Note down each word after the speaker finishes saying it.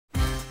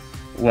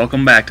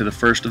Welcome back to the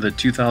first of the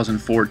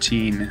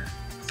 2014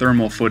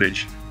 thermal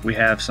footage. We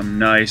have some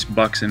nice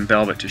bucks in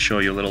velvet to show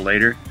you a little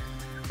later,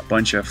 a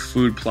bunch of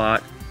food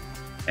plot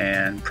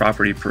and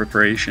property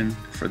preparation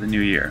for the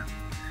new year.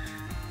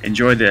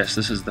 Enjoy this.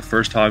 This is the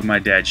first hog my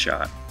dad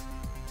shot.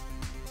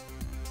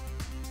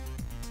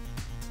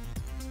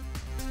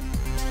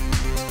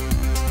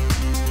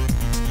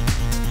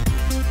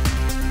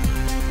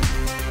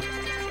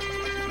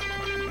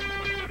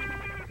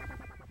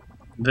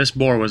 This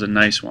boar was a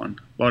nice one,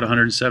 about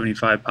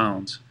 175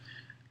 pounds.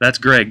 That's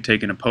Greg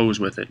taking a pose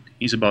with it.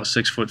 He's about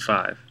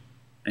 6'5",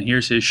 and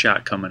here's his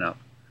shot coming up.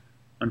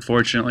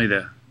 Unfortunately,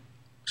 the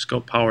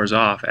scope powers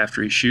off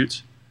after he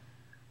shoots,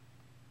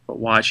 but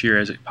watch here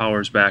as it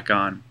powers back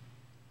on.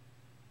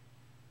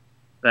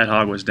 That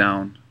hog was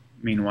down.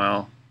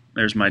 Meanwhile,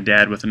 there's my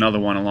dad with another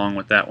one along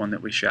with that one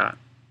that we shot.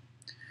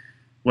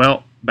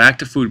 Well, back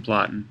to food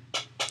plotting.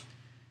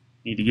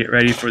 Need to get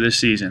ready for this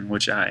season,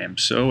 which I am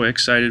so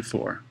excited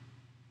for.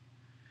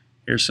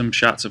 Here's some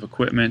shots of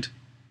equipment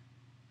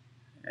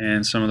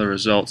and some of the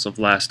results of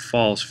last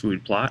fall's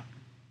food plot.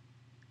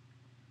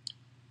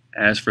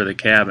 As for the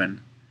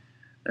cabin,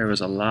 there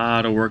was a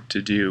lot of work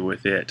to do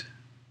with it.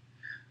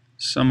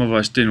 Some of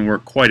us didn't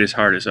work quite as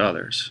hard as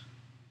others.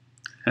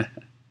 And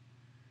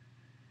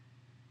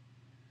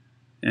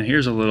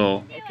here's a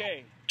little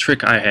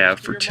trick I have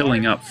for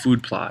tilling up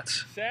food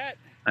plots.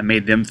 I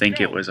made them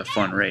think it was a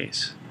fun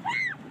race.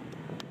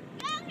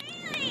 Go,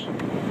 Haley!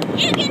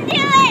 You can do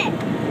it!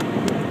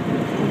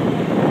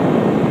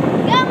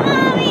 Go,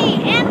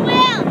 Mommy and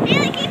Will!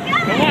 Haley, keep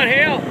going! Come on,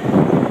 Hale!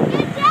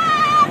 Good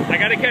job! I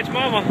gotta catch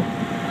Mama.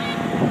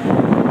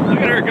 Look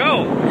at her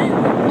go!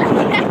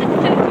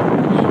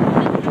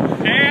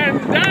 And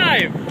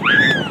dive!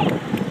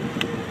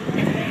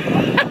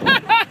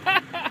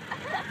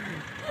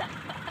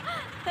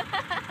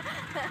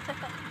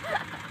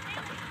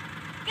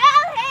 Go,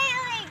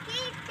 Haley!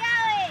 Keep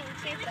going!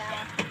 She fell.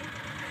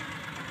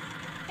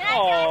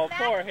 Oh,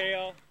 poor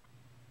Hale.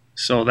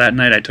 So that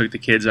night I took the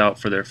kids out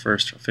for their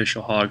first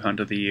official hog hunt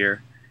of the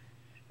year,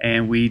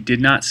 and we did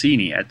not see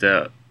any at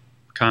the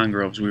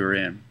congroves we were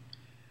in.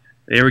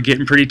 They were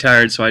getting pretty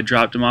tired, so I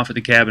dropped them off at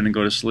the cabin to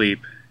go to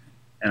sleep,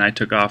 and I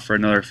took off for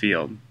another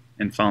field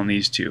and found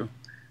these two.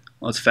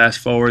 Let's fast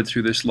forward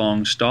through this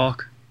long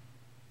stalk,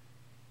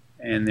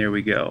 and there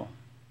we go.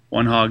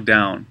 One hog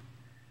down.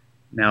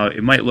 Now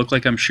it might look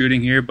like I'm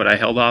shooting here, but I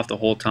held off the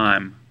whole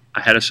time.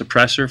 I had a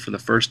suppressor for the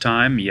first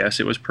time.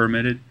 Yes, it was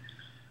permitted.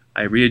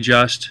 I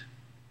readjust,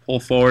 pull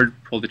forward,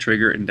 pull the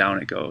trigger, and down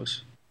it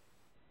goes.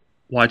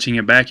 Watching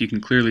it back, you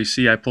can clearly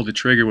see I pulled the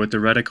trigger with the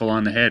reticle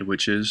on the head,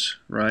 which is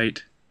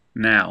right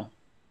now.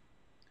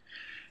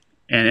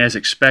 And as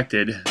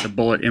expected, the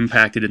bullet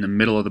impacted in the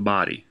middle of the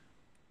body.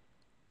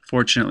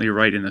 Fortunately,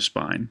 right in the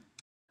spine.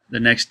 The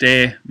next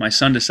day, my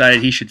son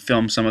decided he should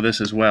film some of this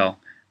as well.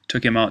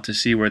 Took him out to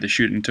see where the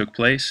shooting took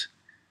place.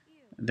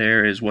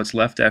 There is what's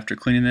left after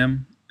cleaning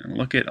them. And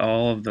look at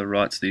all of the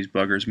ruts these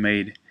buggers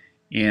made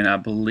in, I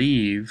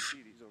believe,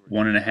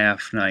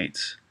 1.5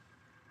 nights.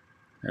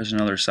 There's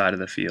another side of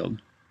the field.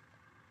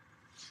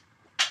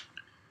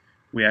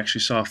 We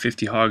actually saw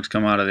 50 hogs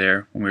come out of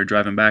there when we were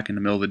driving back in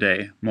the middle of the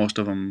day, most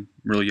of them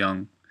real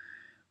young.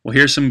 Well,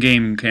 here's some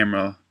game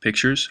camera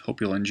pictures,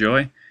 hope you'll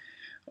enjoy,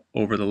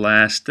 over the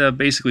last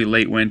basically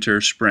late winter,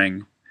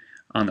 spring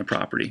on the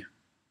property.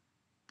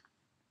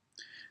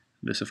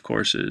 This, of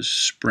course, is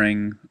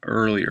spring,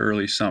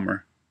 early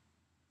summer.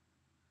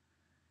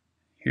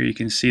 Here you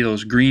can see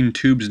those green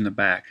tubes in the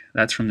back.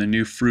 That's from the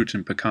new fruit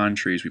and pecan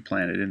trees we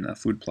planted in the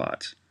food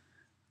plots.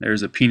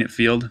 There's a peanut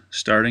field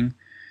starting.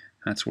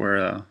 That's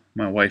where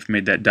my wife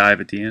made that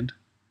dive at the end.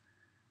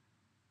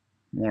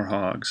 More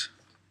hogs.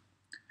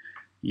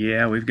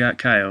 Yeah, we've got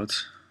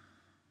coyotes.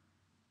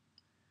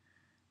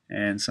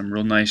 And some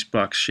real nice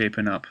bucks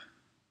shaping up.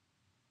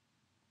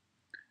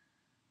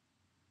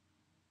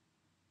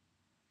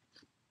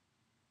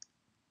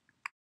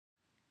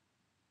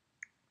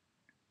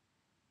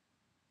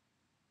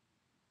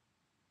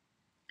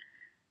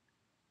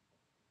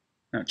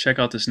 Now check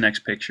out this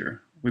next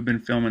picture. We've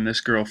been filming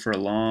this girl for a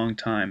long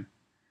time,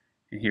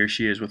 and here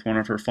she is with one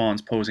of her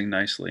fawns posing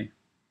nicely.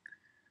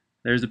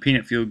 There's the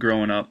peanut field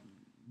growing up,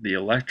 the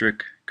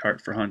electric cart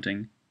for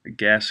hunting, the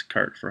gas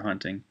cart for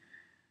hunting,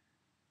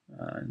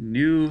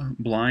 new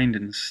blind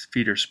and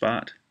feeder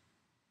spot,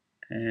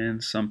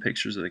 and some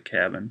pictures of the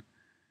cabin.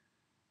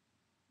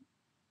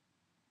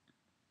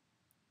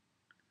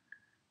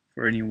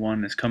 For anyone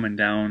that's coming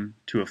down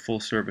to a full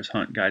service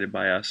hunt guided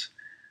by us,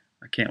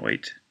 I can't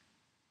wait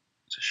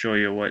to show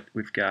you what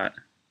we've got.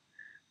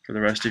 For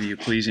the rest of you,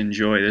 please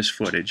enjoy this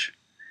footage.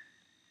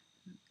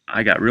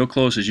 I got real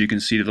close, as you can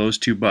see, to those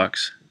 2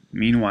 bucks.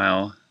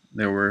 Meanwhile,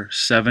 there were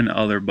 7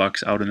 other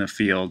bucks out in the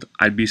field.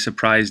 I'd be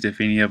surprised if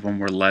any of them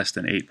were less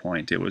than 8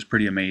 point. It was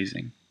pretty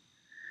amazing.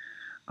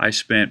 I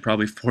spent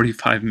probably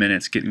 45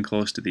 minutes getting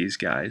close to these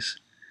guys.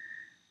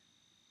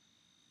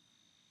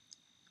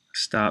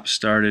 Stopped,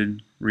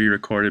 started,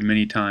 re-recorded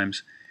many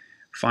times.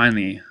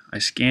 Finally, I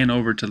scan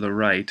over to the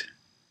right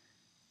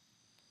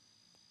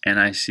and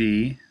I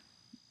see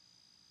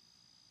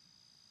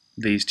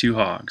these two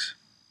hogs,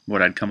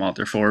 what I'd come out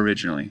there for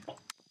originally.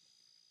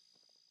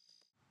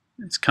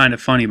 It's kind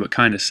of funny but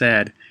kind of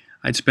sad.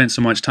 I'd spent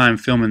so much time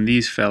filming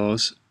these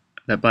fellows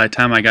that by the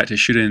time I got to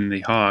shooting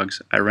the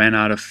hogs, I ran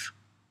out of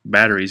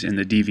batteries in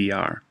the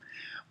DVR.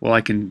 Well,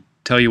 I can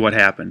tell you what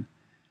happened.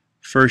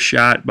 First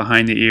shot,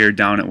 behind the ear,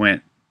 down it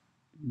went.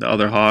 The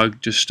other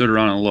hog just stood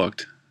around and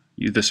looked.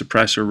 The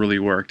suppressor really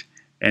worked,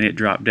 and it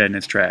dropped dead in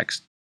its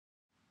tracks.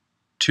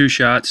 2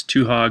 shots,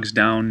 2 hogs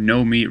down,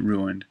 no meat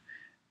ruined.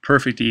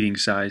 Perfect eating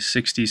size,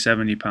 60,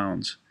 70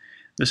 pounds.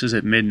 This is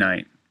at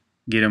midnight.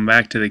 Get them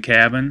back to the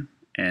cabin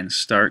and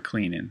start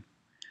cleaning.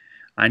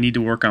 I need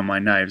to work on my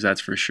knives,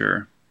 that's for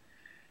sure.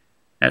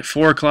 At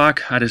 4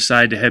 o'clock, I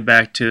decided to head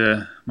back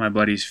to my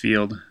buddy's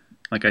field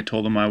like I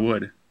told him I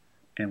would.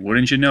 And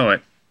wouldn't you know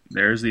it,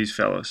 there's these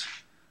fellows.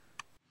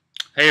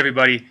 Hey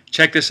everybody,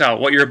 check this out.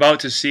 What you're about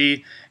to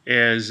see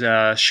is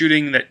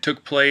shooting that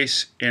took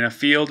place in a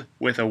field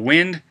with a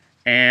wind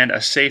and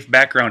a safe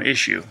background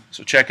issue.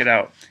 So check it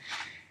out.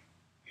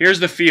 Here's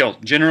the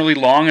field, generally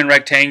long and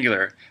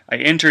rectangular. I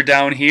enter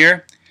down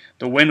here.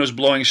 The wind was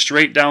blowing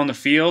straight down the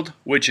field,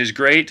 which is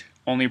great.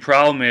 Only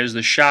problem is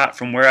the shot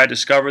from where I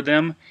discovered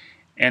them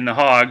and the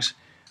hogs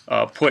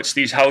puts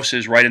these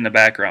houses right in the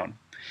background.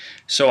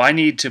 So I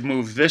need to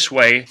move this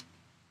way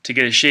to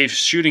get a safe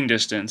shooting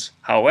distance.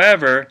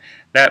 However,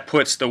 that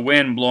puts the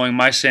wind blowing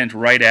my scent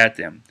right at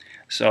them.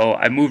 So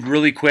I moved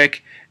really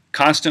quick,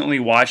 constantly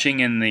watching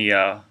in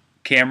the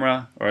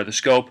camera or the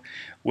scope,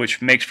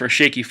 which makes for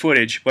shaky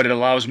footage, but it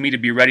allows me to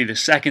be ready the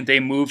second they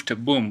move to,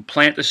 boom,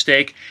 plant the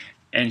stake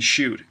and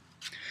shoot.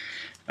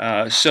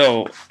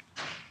 So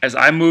as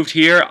I moved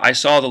here, I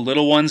saw the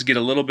little ones get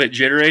a little bit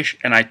jitterish,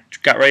 and I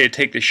got ready to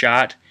take the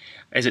shot.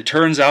 As it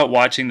turns out,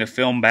 watching the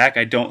film back,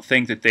 I don't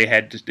think that they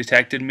had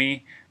detected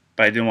me,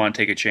 but I didn't want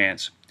to take a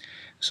chance.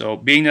 So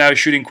being that I was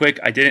shooting quick,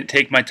 I didn't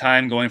take my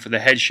time going for the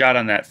headshot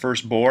on that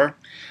first boar.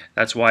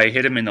 That's why I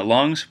hit him in the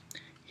lungs.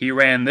 He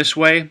ran this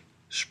way,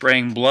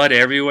 spraying blood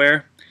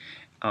everywhere.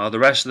 The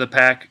rest of the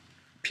pack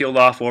peeled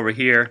off over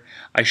here.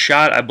 I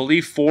shot, I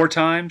believe, 4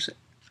 times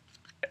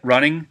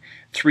running,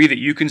 3 that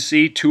you can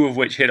see, 2 of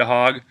which hit a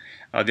hog.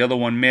 The other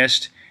one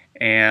missed,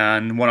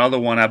 and one other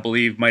one I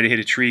believe might have hit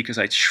a tree because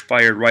I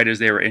fired right as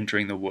they were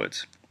entering the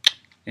woods.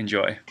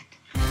 Enjoy.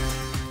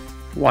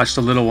 Watch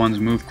the little ones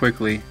move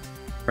quickly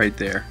right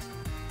there,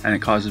 and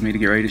it causes me to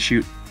get ready to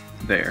shoot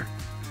there.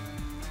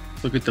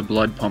 Look at the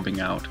blood pumping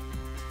out.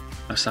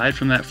 Aside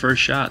from that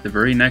first shot, the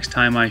very next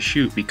time I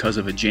shoot because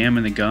of a jam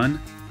in the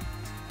gun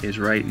is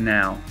right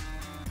now.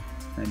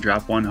 I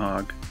drop one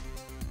hog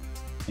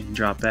and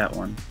drop that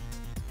one.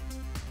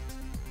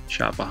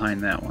 Shot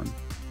behind that one.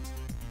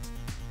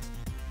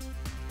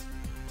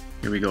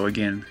 Here we go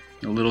again,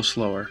 a little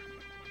slower.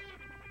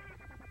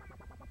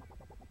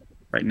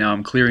 Right now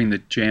I'm clearing the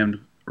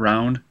jammed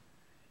round,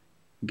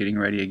 getting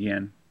ready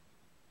again.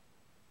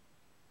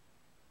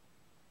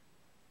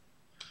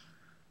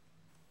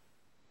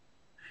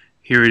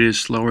 Here it is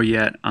slower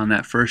yet on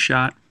that first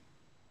shot.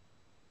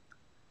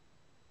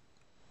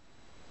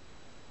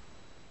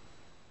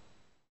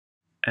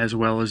 As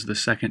well as the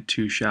second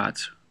 2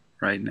 shots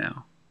right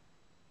now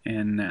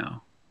and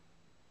now.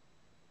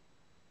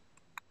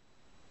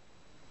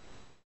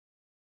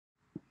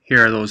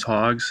 Here are those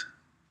hogs.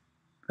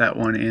 That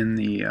one in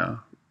the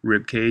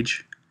rib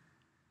cage.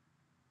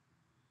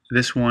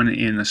 This one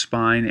in the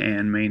spine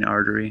and main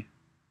artery.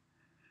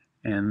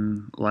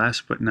 And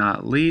last but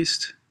not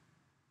least,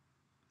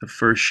 the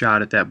first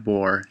shot at that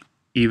boar.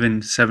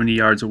 Even 70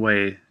 yards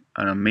away,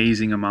 an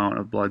amazing amount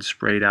of blood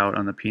sprayed out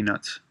on the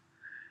peanuts.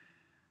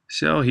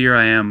 So here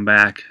I am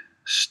back,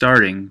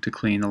 starting to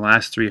clean the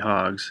last 3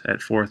 hogs at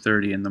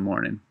 4:30 in the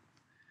morning.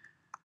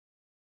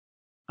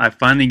 I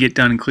finally get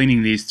done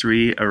cleaning these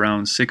 3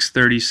 around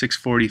 6:30,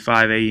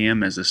 6:45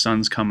 a.m. as the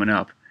sun's coming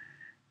up.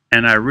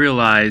 And I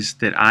realize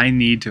that I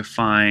need to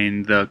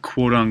find the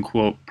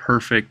quote-unquote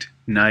perfect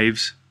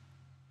knives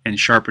and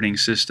sharpening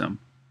system.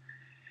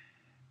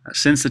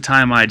 Since the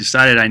time I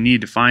decided I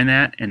needed to find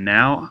that, and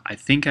now I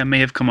think I may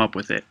have come up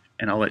with it,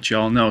 and I'll let you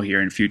all know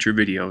here in future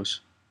videos.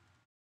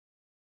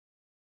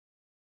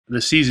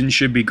 The season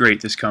should be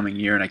great this coming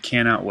year, and I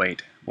cannot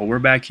wait. Well, we're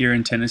back here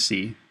in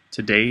Tennessee.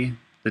 Today,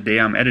 the day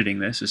I'm editing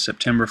this, is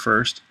September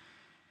 1st,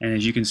 and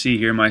as you can see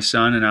here, my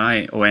son and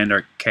I, and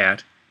our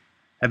cat,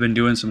 have been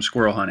doing some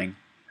squirrel hunting.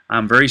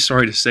 I'm very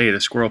sorry to say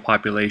the squirrel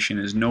population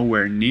is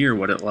nowhere near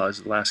what it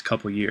was the last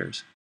couple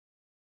years.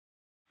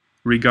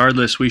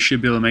 Regardless, we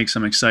should be able to make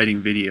some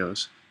exciting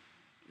videos.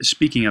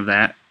 Speaking of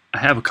that, I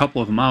have a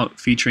couple of them out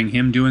featuring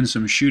him doing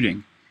some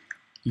shooting.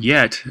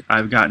 Yet,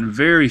 I've gotten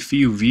very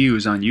few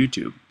views on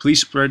YouTube. Please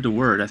spread the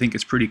word. I think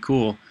it's pretty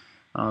cool.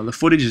 The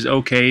footage is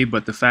okay,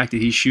 but the fact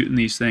that he's shooting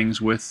these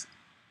things with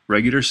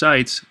regular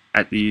sights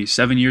at the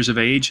 7 years of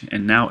age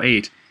and now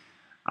 8,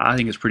 I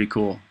think it's pretty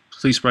cool.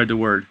 Please spread the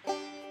word.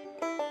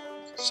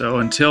 So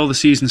until the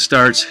season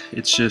starts,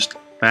 it's just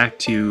back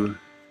to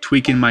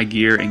tweaking my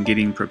gear and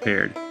getting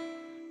prepared.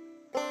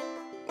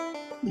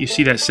 You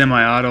see that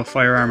semi-auto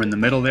firearm in the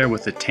middle there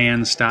with the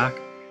tan stock?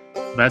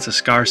 That's a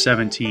SCAR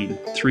 17,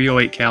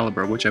 308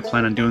 caliber, which I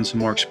plan on doing some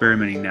more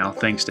experimenting now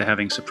thanks to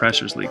having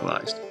suppressors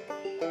legalized.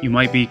 You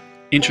might be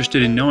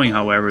interested in knowing,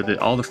 however, that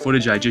all the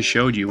footage I just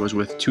showed you was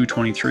with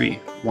 223.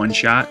 One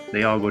shot,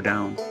 they all go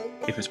down,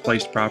 if it's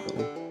placed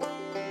properly.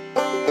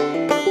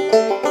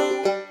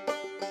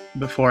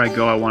 Before I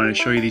go, I wanted to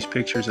show you these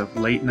pictures of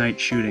late night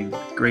shooting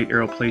with great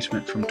arrow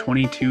placement from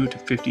 22 to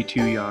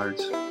 52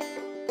 yards.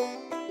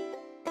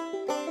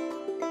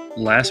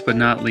 Last but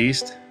not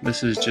least,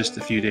 this is just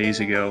a few days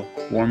ago,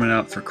 warming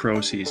up for crow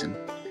season.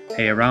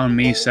 Hey, around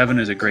me, 7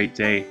 is a great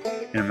day,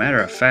 and a matter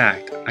of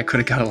fact, I could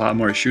have got a lot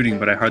more shooting,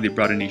 but I hardly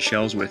brought any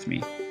shells with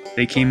me.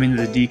 They came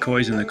into the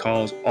decoys and the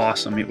calls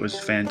awesome. It was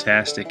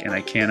fantastic, and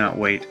I cannot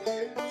wait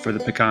for the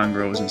pecan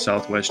groves in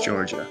southwest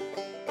Georgia.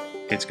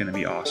 It's going to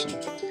be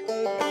awesome.